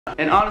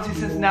And honestly,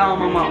 since now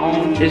I'm on my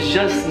own, it's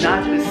just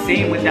not the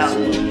same without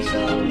me.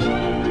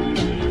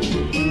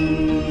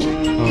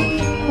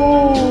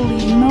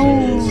 Holy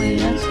moly,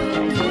 that's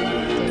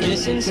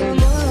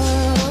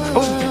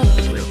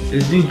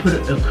This dude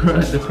put the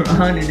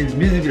Quran in his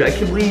music video. I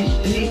can't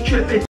believe he's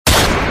tripping.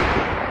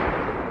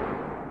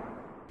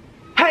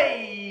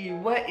 Hey,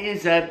 what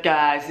is up,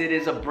 guys? It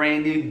is a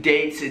brand new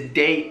day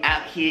today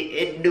out here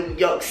in New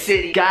York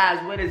City.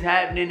 Guys, what is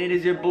happening? It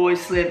is your boy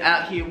Slim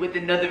out here with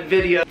another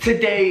video.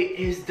 Today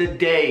is the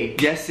day,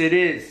 yes it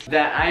is,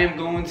 that I am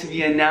going to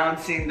be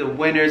announcing the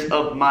winners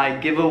of my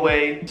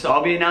giveaway. So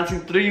I'll be announcing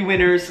 3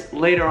 winners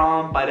later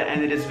on by the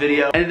end of this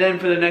video. And then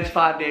for the next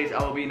 5 days,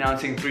 I will be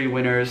announcing 3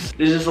 winners.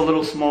 This is just a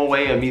little small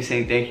way of me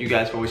saying thank you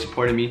guys for always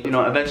supporting me. You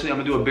know, eventually I'm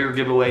gonna do a bigger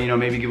giveaway, you know,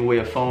 maybe give away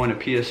a phone, a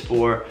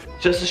PS4,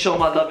 just to show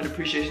my love and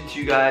appreciation to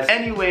you guys.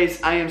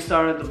 Anyways, I am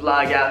starting the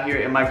vlog out here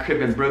in my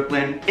crib in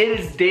Brooklyn. It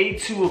is day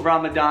 2 of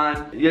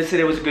Ramadan.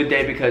 Yesterday was a good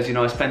day because, you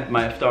know, I spent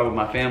my iftar with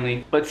my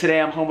family. But today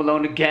I'm home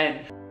alone again.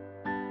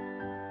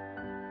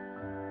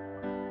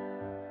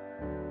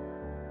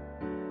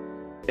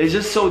 It's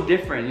just so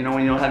different, you know,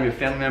 when you don't have your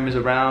family members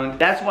around.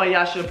 That's why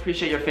y'all should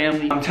appreciate your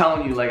family. I'm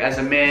telling you, like, as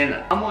a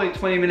man, I'm only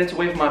 20 minutes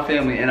away from my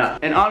family. And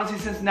honestly,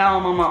 since now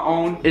I'm on my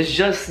own, it's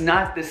just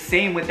not the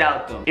same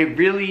without them. It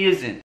really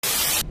isn't.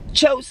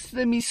 Cho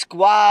Slimmy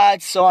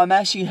Squad. So I'm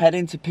actually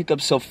heading to pick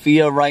up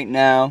Sophia right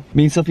now.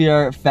 Me and Sophia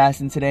are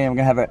fasting today, and we're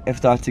gonna have our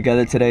iftar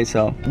together today.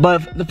 So,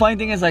 but the funny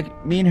thing is,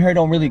 like, me and her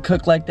don't really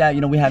cook like that.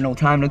 You know, we have no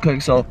time to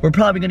cook, so we're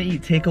probably gonna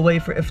eat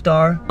takeaway for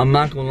iftar. I'm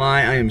not gonna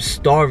lie, I am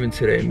starving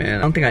today, man.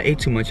 I don't think I ate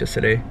too much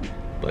yesterday,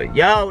 but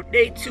yo,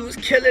 day 2 is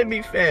killing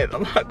me, fam.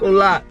 I'm not gonna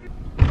lie.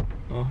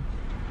 Oh.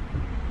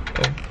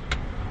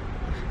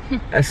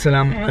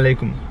 Assalamu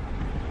alaikum.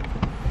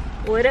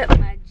 What up,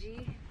 my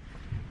G?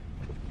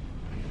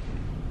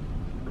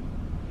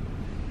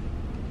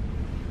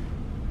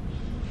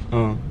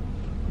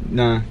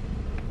 Nah.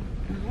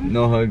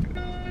 No hug.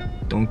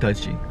 Don't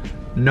touchy.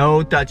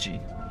 No touchy.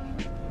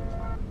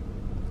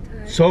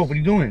 So, what are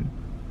you doing?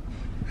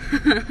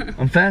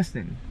 I'm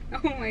fasting.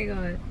 Oh my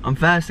god. I'm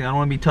fasting. I don't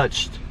want to be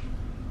touched.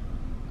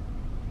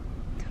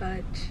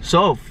 Touch.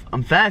 Soph,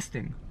 I'm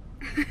fasting.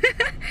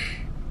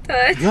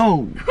 Touch.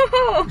 Yo.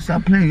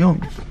 Stop playing, yo.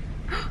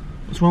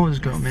 What's wrong with this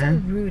girl, That's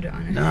man? so rude,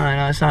 honestly.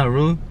 No, it's not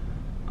rude.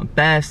 I'm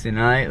fasting,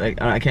 alright?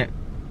 Like, I can't.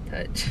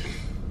 Touch.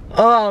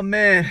 Oh,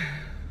 man.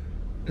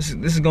 This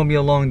is gonna be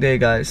a long day,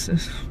 guys.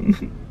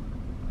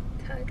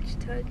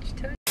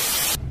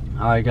 touch.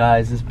 Alright,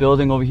 guys, this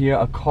building over here,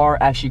 a car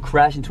actually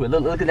crashed into it.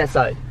 Look at that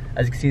side.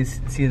 As you can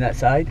see that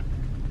side,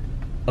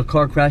 a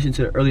car crashed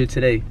into it earlier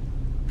today.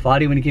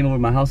 Fadi, when he came over to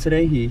my house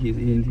today,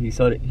 he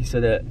saw it. He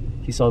said that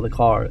he saw the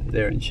car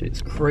there and shit.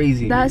 It's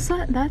crazy. That's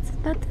it.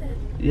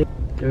 Yeah,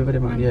 everybody,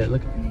 man. Yeah,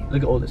 look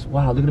at all this.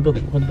 Wow, look at the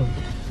building. Look at the building.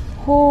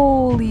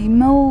 Holy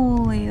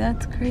moly,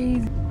 that's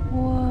crazy.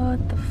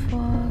 What the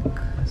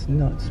fuck? That's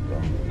nuts,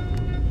 bro.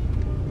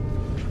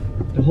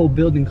 The whole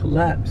building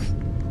collapsed.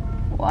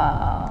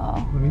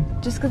 Wow. I mean,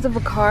 just because of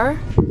a car?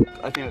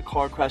 I think a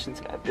car crashed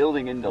into that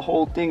building and the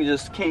whole thing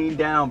just came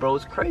down, bro.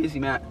 It's crazy,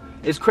 man.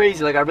 It's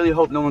crazy. Like, I really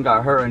hope no one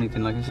got hurt or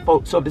anything. Like,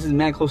 so this is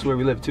mad close to where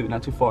we live too,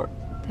 not too far.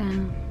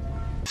 Damn.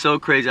 So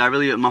crazy. I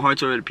really, my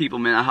heart's over the people,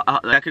 man.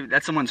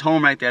 That's someone's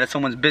home right there. That's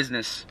someone's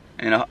business.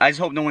 And I just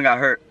hope no one got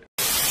hurt.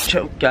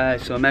 Choke,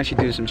 guys. So I'm actually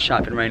doing some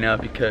shopping right now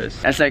because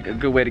that's like a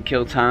good way to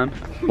kill time.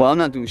 Well, I'm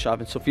not doing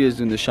shopping. Sophia's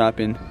doing the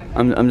shopping.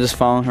 I'm just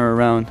following her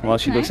around while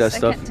she looks at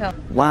stuff. I can't tell.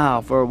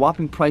 Wow, for a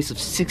whopping price of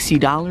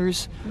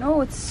 $60? No,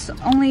 it's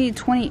only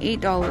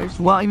 $28.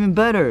 Wow, even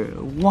better.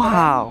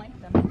 Wow. I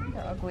don't like them.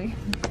 They're ugly.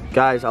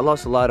 Guys, I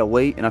lost a lot of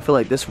weight, and I feel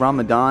like this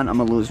Ramadan, I'm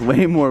gonna lose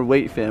way more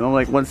weight, fam. I'm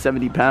like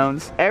 170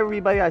 pounds.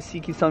 Everybody I see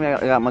keeps telling me I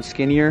got much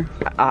skinnier.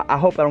 I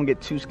hope I don't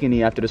get too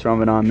skinny after this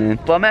Ramadan, man.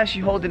 But I'm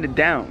actually holding it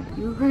down.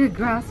 You look like a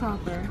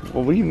grasshopper.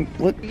 Well, what do you,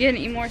 what? You're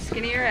getting more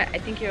skinnier, I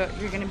think you're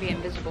gonna be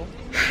invisible.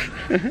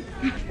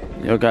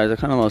 Yo, guys, I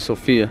kind of lost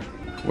Sophia.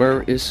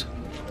 Where is,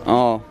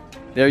 oh,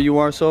 there you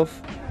are, Soph,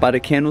 by the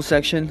candle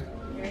section.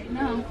 Right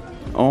now.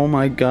 Oh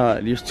my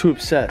God, you're too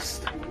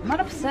obsessed. I'm not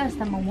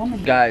obsessed, I'm a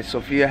woman. Guys,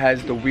 Sophia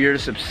has the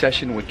weirdest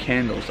obsession with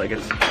candles. Like,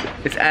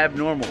 it's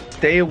abnormal.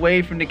 Stay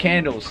away from the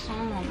candles.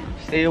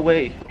 Stay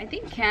away. I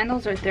think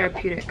candles are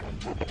therapeutic.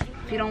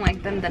 If you don't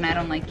like them, then I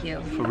don't like you.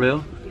 For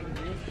real?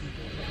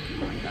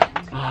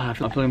 I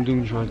feel like I'm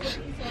doing drugs.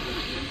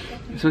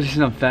 So since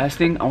I'm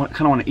fasting, I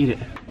kind of want to eat it.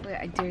 Wait,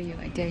 I dare you,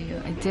 I dare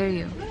you, I dare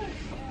you.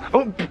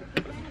 Oh!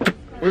 What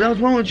the hell's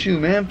wrong with you,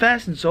 man? I'm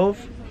fasting,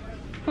 Soph.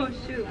 Oh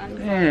shoot, I'm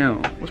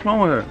Damn, what's wrong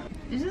with her?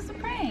 It's just a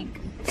prank.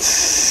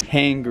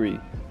 Hangry,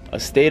 a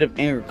state of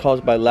anger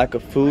caused by lack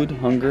of food,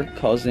 hunger,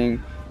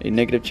 causing a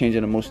negative change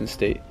in emotion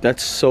state.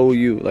 That's so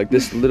you. Like,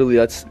 this literally,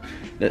 that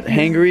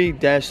hangry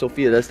dash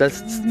Sophia. That's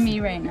This is me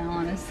right now,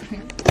 honestly.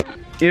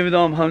 Even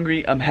though I'm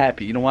hungry, I'm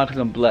happy. You know why? Because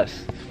I'm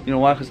blessed. You know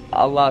why? Because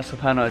Allah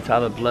subhanahu wa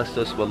ta'ala blessed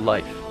us with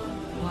life.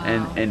 Wow.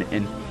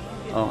 And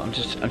I'm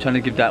trying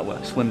to give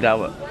da'wah, slim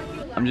da'wah.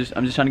 I'm just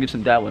trying to give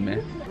some da'wah,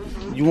 man.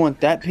 You want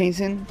that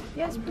painting?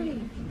 Yeah, it's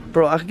pretty.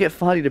 Bro, I could get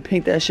Fadi to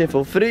paint that shit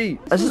for free.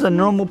 That's just a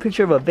normal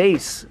picture of a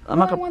vase.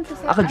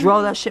 I could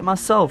draw that shit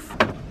myself.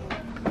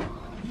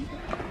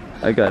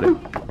 I got it.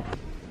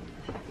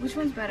 Which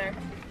one's better?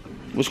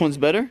 Which one's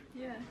better?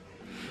 Yeah.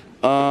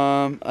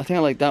 I think I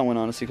like that one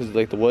honestly because of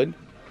like the wood.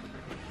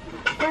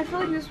 But I feel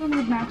like this one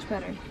would match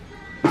better.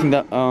 I think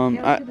that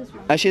Yeah, this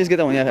one. actually let's get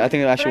that one. Yeah, I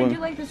think it actually. But I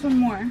do like this one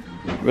more.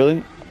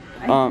 Really?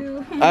 I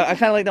do. I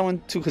kind of like that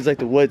one too because like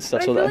the wood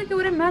stuff. But I feel like it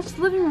wouldn't match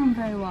the living room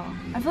very well.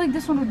 I feel like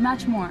this one would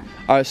match more.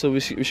 All right, so we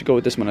should go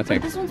with this one, I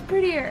think. But this one's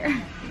prettier.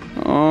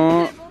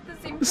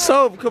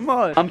 So come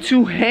on. I'm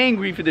too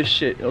hangry for this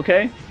shit.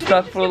 Okay?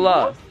 Stop for a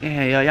lot.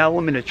 Yeah, y'all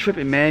women are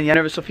tripping, man.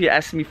 Whenever Sophia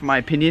asks me for my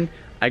opinion,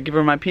 I give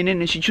her my opinion,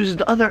 and she chooses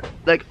the other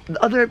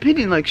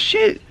opinion. Like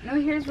shit. No,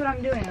 here's what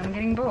I'm doing. I'm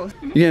getting both.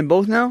 You getting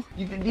both now?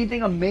 Do you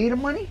think I'm made of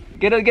money?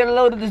 Get a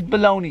load of this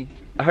baloney.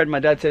 I heard my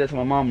dad say that to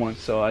my mom once,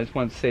 so I just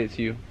wanted to say it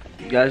to you.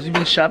 Guys, we've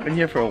been shopping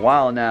here for a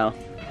while now.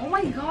 Oh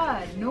my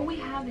god. No, we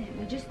haven't.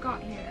 We just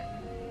got here.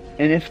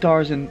 And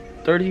iftar's in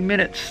 30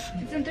 minutes.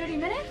 It's in 30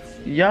 minutes?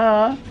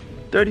 Yeah,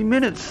 30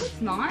 minutes.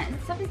 No,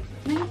 it's not. It's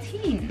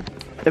 7:19.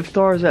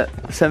 Iftar's at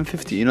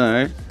 7:50, you know,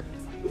 right?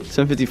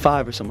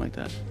 7:55 or something like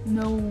that.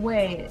 No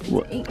way. It's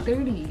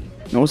 8:30.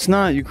 No, it's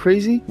not. You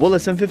crazy? Well,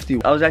 it's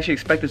 7:50. I was actually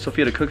expecting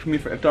Sophia to cook for me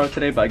for iftar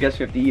today, but I guess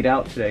we have to eat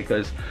out today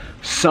because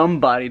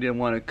somebody didn't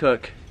want to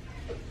cook.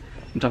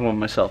 I'm talking about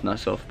myself, not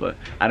Soph, but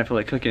I didn't feel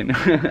like cooking.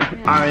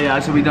 Alright, yeah,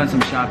 so we done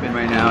some shopping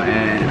right now,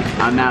 and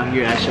I'm out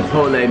here at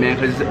Chipotle, man,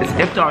 because it's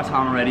iftar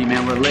time already,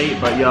 man. We're late,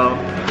 but yo,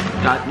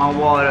 got my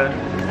water,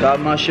 got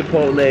my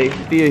Chipotle.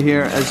 Sophia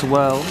here as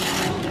well.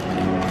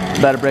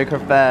 About to break her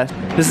fast.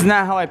 This is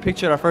not how I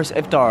pictured our first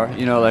iftar,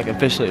 you know, like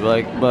officially,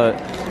 but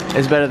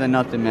it's better than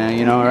nothing, man,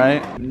 you know,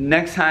 right?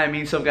 Next time, me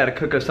and Soph gotta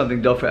cook us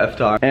something dope for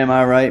iftar. Am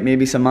I right?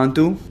 Maybe some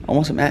mantu? I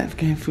want some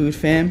Afghan food,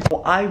 fam.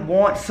 Well, I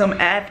want some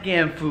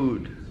Afghan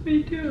food.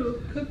 Me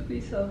too. Cook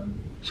me some.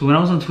 So when I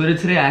was on Twitter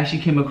today, I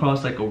actually came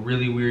across like a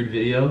really weird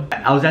video.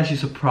 I was actually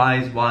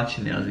surprised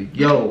watching it. I was like,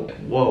 yo,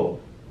 whoa.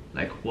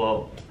 Like,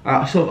 whoa.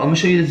 Alright, so I'm gonna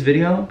show you this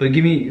video, but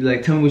give me,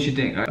 like, tell me what you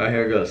think. Alright,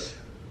 here it goes.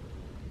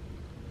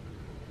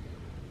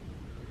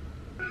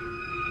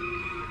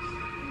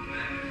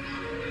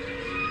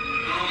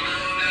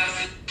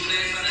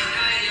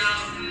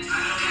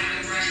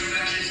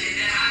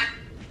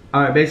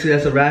 Alright, basically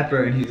that's a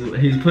rapper and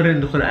he's putting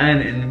the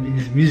Quran in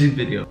his music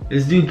video.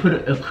 This dude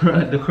put the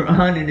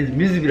Quran in his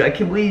music video. I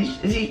can't believe,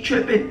 is he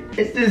tripping?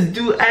 Is this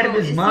dude out of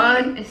his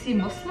mind? Is he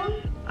Muslim?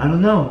 I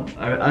don't know.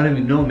 I don't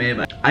even know,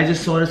 man. I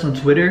just saw this on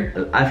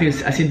Twitter. I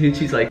seen people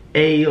tweets like,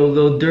 hey, yo,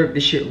 Lil Durk,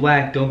 this shit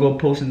whack. Don't go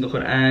posting the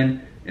Quran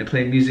and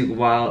play music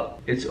while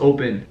it's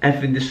open.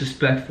 Effing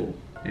disrespectful.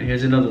 And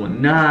here's another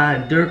one. Nah,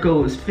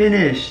 Durko is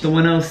finished.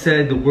 Someone else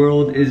said the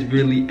world is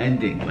really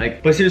ending.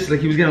 Like, but seriously,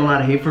 like he was getting a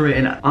lot of hate for it.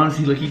 And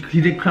honestly, like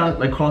he did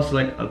cross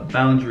like a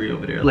boundary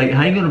over there. Like,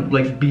 how you gonna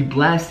like be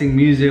blasting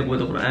music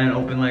with the Quran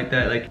open like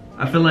that? Like,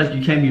 I feel like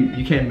you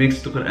can't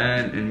mix the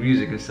Quran and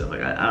music and stuff.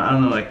 Like, I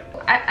don't know, like.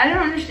 I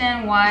don't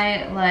understand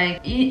why,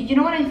 like, you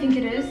know what I think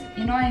it is?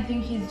 You know why I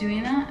think he's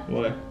doing that?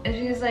 What? It's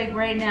because like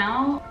right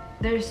now,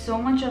 there's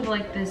so much of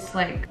like this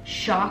like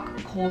shock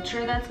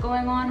culture that's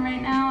going on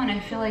right now, and I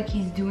feel like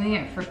he's doing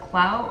it for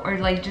clout or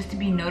like just to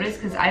be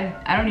noticed, because I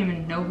don't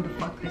even know who the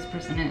fuck this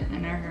person is. I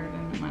never heard of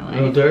him in my life.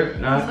 Lil Durk?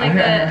 Nah, like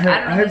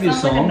I heard these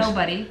songs. Like a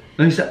nobody.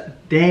 No, he said,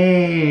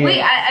 dang.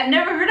 Wait, I've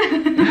never heard of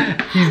him.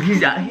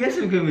 he has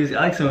some good music.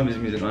 I like some of his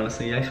music,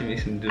 honestly. He actually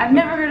makes some good. I've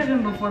never heard of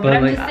him before, but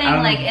I'm like, just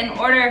saying, like, in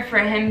order for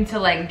him to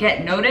like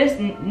get noticed,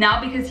 now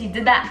because he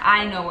did that,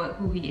 I know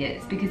who he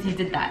is because he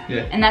did that.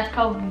 Yeah. And that's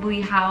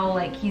probably how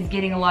like he's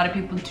getting a lot of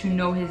people to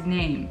know his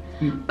name.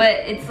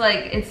 But it's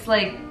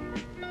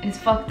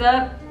fucked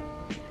up.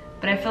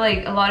 But I feel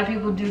like a lot of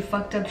people do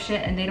fucked up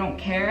shit and they don't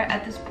care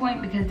at this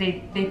point because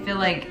they feel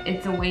like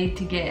it's a way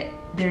to get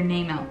their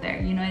name out there,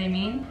 you know what I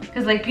mean?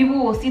 Because like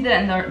people will see that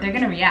and they're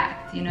gonna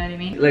react, you know what I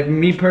mean? Like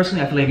me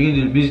personally, I feel like if you're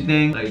gonna do the music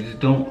thing, like just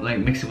don't like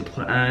mix it with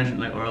Quran,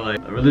 like, or like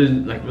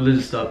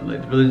religious stuff,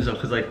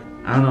 because like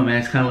I don't know,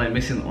 man, it's kind of like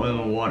mixing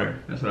oil and water.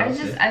 That's what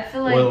I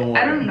feel like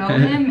I don't know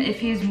him. If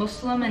he's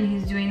Muslim and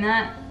he's doing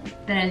that,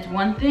 then it's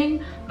one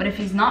thing. But if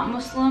he's not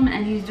Muslim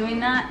and he's doing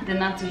that, then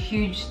that's a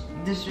huge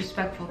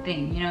disrespectful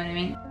thing, you know what I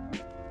mean?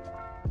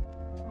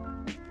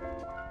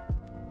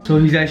 So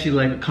he's actually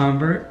like a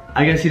convert.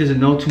 I guess he doesn't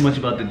know too much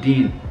about the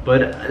deen,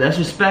 but that's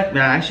respect,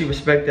 man. I actually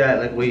respect that,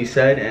 like what he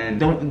said, and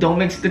don't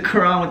mix the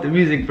Quran with the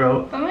music,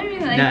 bro. But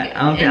maybe like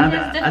in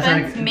his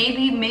defense,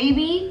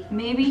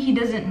 maybe he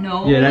doesn't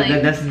know. Yeah,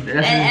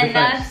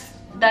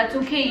 that's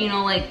okay, you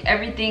know, like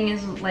everything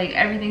is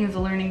a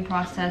learning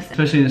process.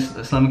 Especially in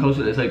Islamic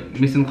culture, it's like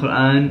mixing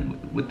Quran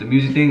with the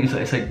music thing.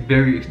 It's like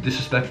very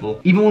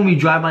disrespectful. Even when we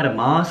drive by the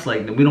mosque,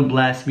 like we don't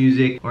blast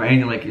music or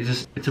anything. Like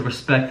it's a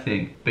respect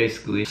thing,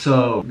 basically.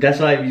 So that's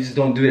why we just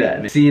don't do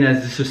that, man. Seen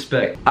as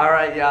disrespect. All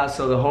right, y'all.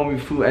 So the homie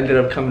Fu ended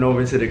up coming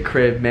over to the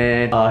crib,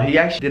 man. He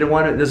actually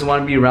doesn't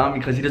want to be around me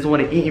because he doesn't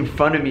want to eat in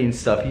front of me and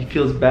stuff. He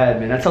feels bad,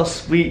 man. That's how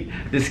sweet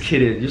this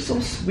kid is. You're so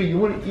sweet. You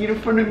want to eat in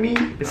front of me?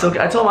 It's okay.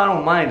 I told him I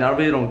don't mind. I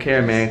really really don't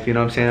care, man. You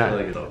know what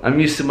I'm saying? I'm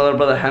used to my little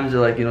brother Hamza,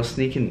 like, you know,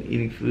 sneaking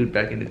eating food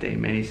back in the day,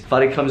 man.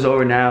 Fadi comes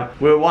over now.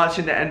 We're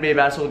watching the NBA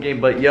basketball game,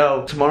 but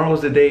yo,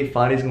 tomorrow's the day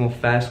Fadi's gonna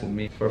fast with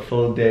me for a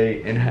full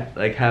day and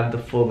like have the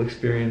full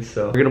experience.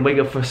 So we're gonna wake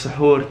up for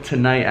sahur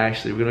tonight.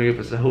 Actually, we're gonna wake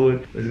up for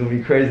sahur. It's gonna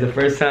be crazy. The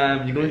first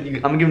time I'm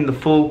gonna give him the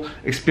full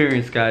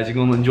experience, guys. You're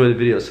gonna enjoy the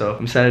video. So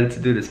I'm excited to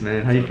do this,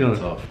 man. How you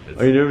feeling?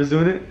 Are you nervous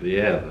doing it?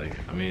 Yeah, like,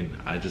 I mean,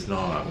 I just know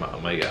I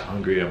might get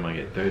hungry, I might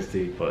get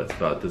thirsty, but it's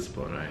about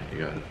discipline, right? You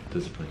gotta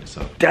discipline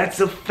yourself. That's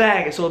a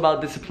fact. It's all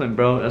about discipline,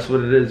 bro. That's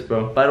what it is,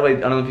 bro. By the way, I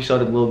don't know if you saw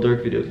the Lil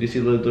Durk video. Did you see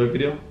the Lil Durk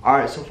video?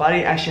 Alright, so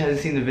Fadi actually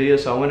hasn't seen the video,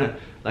 so I wanna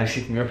like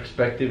see from your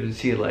perspective and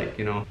see like,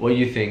 you know, what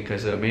you think,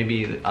 cause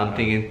maybe I'm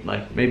thinking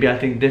like, maybe I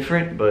think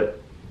different,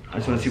 but I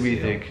just wanna see what you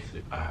think.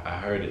 I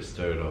heard it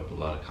stirred up a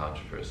lot of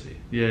controversy.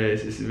 Yeah,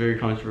 it's very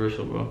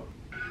controversial, bro.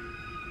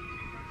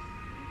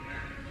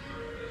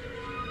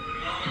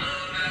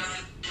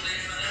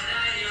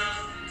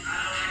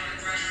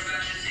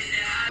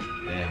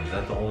 Damn, is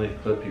that the only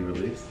clip you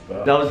released?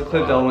 Wow. That was the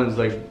clip that was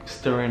like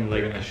stirring,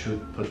 like. You're gonna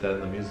put that in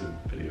the music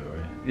video,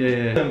 right?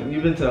 Yeah.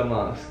 You've been to the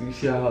mosque. You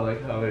see how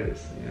it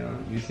is, you know?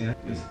 You see it?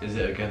 Is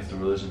it against the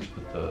religion to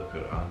put the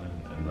Quran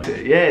and like?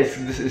 Yeah,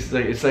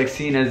 it's like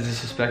seen as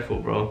disrespectful,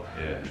 bro.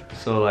 Yeah.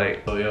 So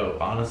like. Oh yo,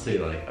 honestly,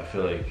 like I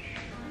feel like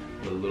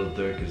Lil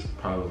Durk is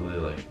probably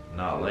like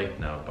not liked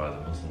now by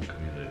the Muslim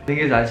community. The thing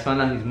is, I just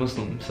found out he's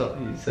Muslim, so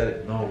he said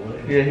it. No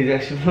way. Yeah, he's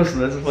actually Muslim.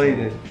 That's what he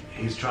did.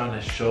 He's trying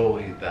to show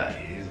that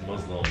he's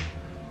Muslim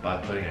by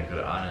putting a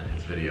Quran in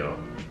his video,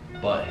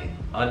 but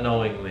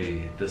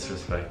unknowingly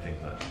disrespecting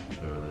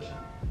the religion.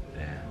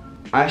 Damn.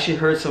 I actually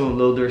heard some of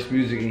Lil Durk's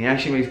music, and he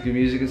actually makes good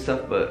music and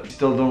stuff, but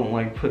still don't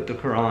like put the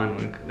Quran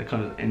when it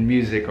comes in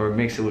music or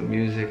mix it with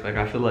music. Like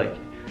I feel like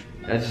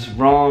that's just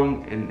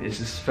wrong and it's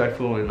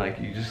disrespectful, and like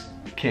you just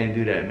can't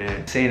do that,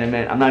 man. Saying that,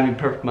 man, I'm not even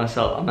perfect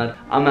myself. I'm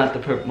not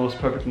the most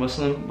perfect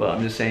Muslim, but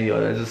I'm just saying, yo,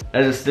 there's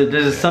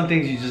just some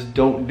things you just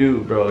don't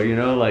do, bro. You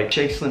know, like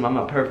Sheikh Slim, I'm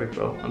not perfect,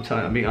 bro. I'm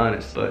telling you, I'm being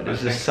honest, but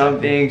there's just some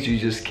things you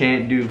just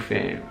can't do,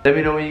 fam. Let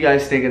me know what you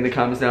guys think in the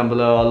comments down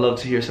below. I'd love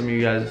to hear some of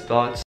you guys'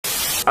 thoughts.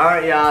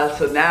 Alright, y'all,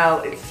 so now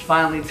it's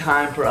finally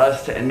time for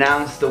us to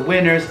announce the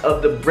winners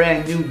of the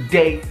brand new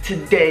Day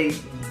Today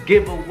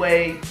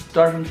giveaway.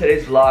 Starting from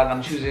today's vlog,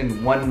 I'm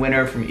choosing one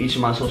winner from each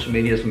of my social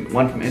medias,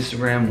 one from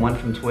Instagram, one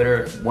from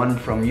Twitter, one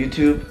from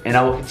YouTube, and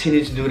I will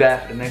continue to do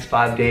that for the next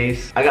 5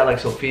 days. I got like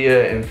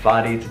Sophia and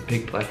Fadi to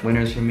pick like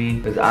winners for me,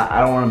 because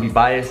I don't want to be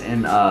biased,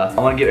 and I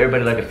want to give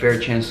everybody like a fair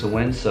chance to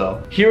win.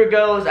 So here it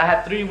goes. I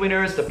have 3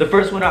 winners. The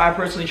first winner I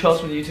personally chose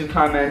from the YouTube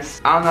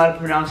comments. I don't know how to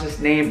pronounce his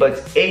name, but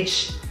it's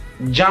H.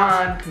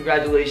 John.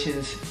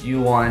 Congratulations,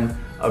 you won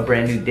a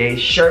brand new Day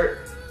shirt.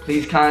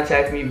 Please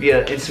contact me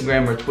via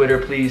Instagram or Twitter,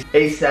 please.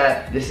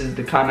 ASAP, this is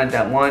the comment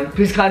that won.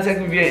 Please contact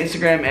me via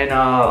Instagram, and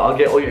I'll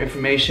get all your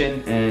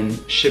information and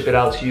ship it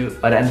out to you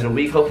by the end of the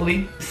week,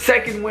 hopefully.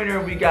 Second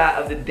winner we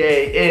got of the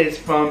day is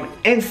from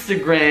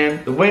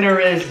Instagram. The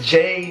winner is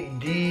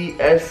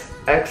JDSXO__.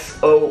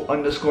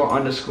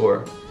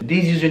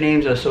 These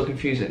usernames are so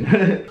confusing.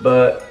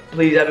 But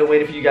please, I've been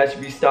waiting for you guys to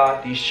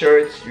restock these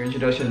shirts. Your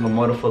introduction to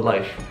Momoda for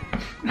life.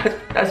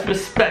 That's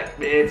respect,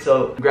 man.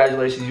 So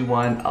congratulations, you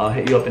won. I'll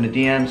hit you up in the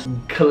DMs,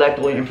 collect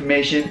all your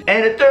information.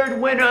 And the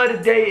third winner of the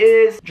day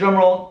is,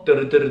 drumroll,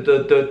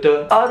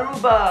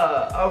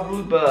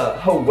 Aruba.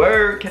 Her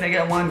word. Can I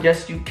get one?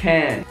 Yes, you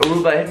can.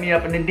 Aruba, hit me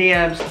up in the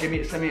DMs,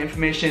 send me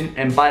information,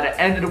 and by the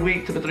end of the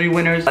week, to the 3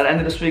 winners, by the end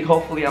of this week,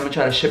 hopefully I'm gonna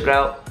try to ship it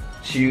out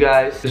to you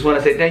guys. Just want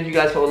to say thank you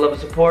guys for all the love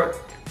and support.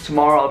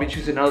 Tomorrow I'll be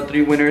choosing another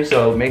 3 winners,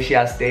 so make sure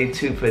y'all stay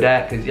tuned for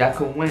that, because y'all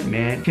can win,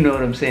 man. You know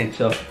what I'm saying?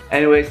 So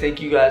anyways, thank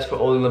you guys for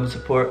all the love and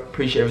support.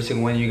 Appreciate every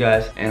single one of you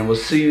guys, and we'll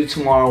see you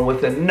tomorrow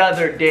with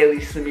another daily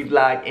Slimmy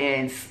vlog,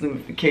 and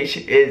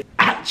Slimification is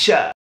out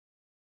ya.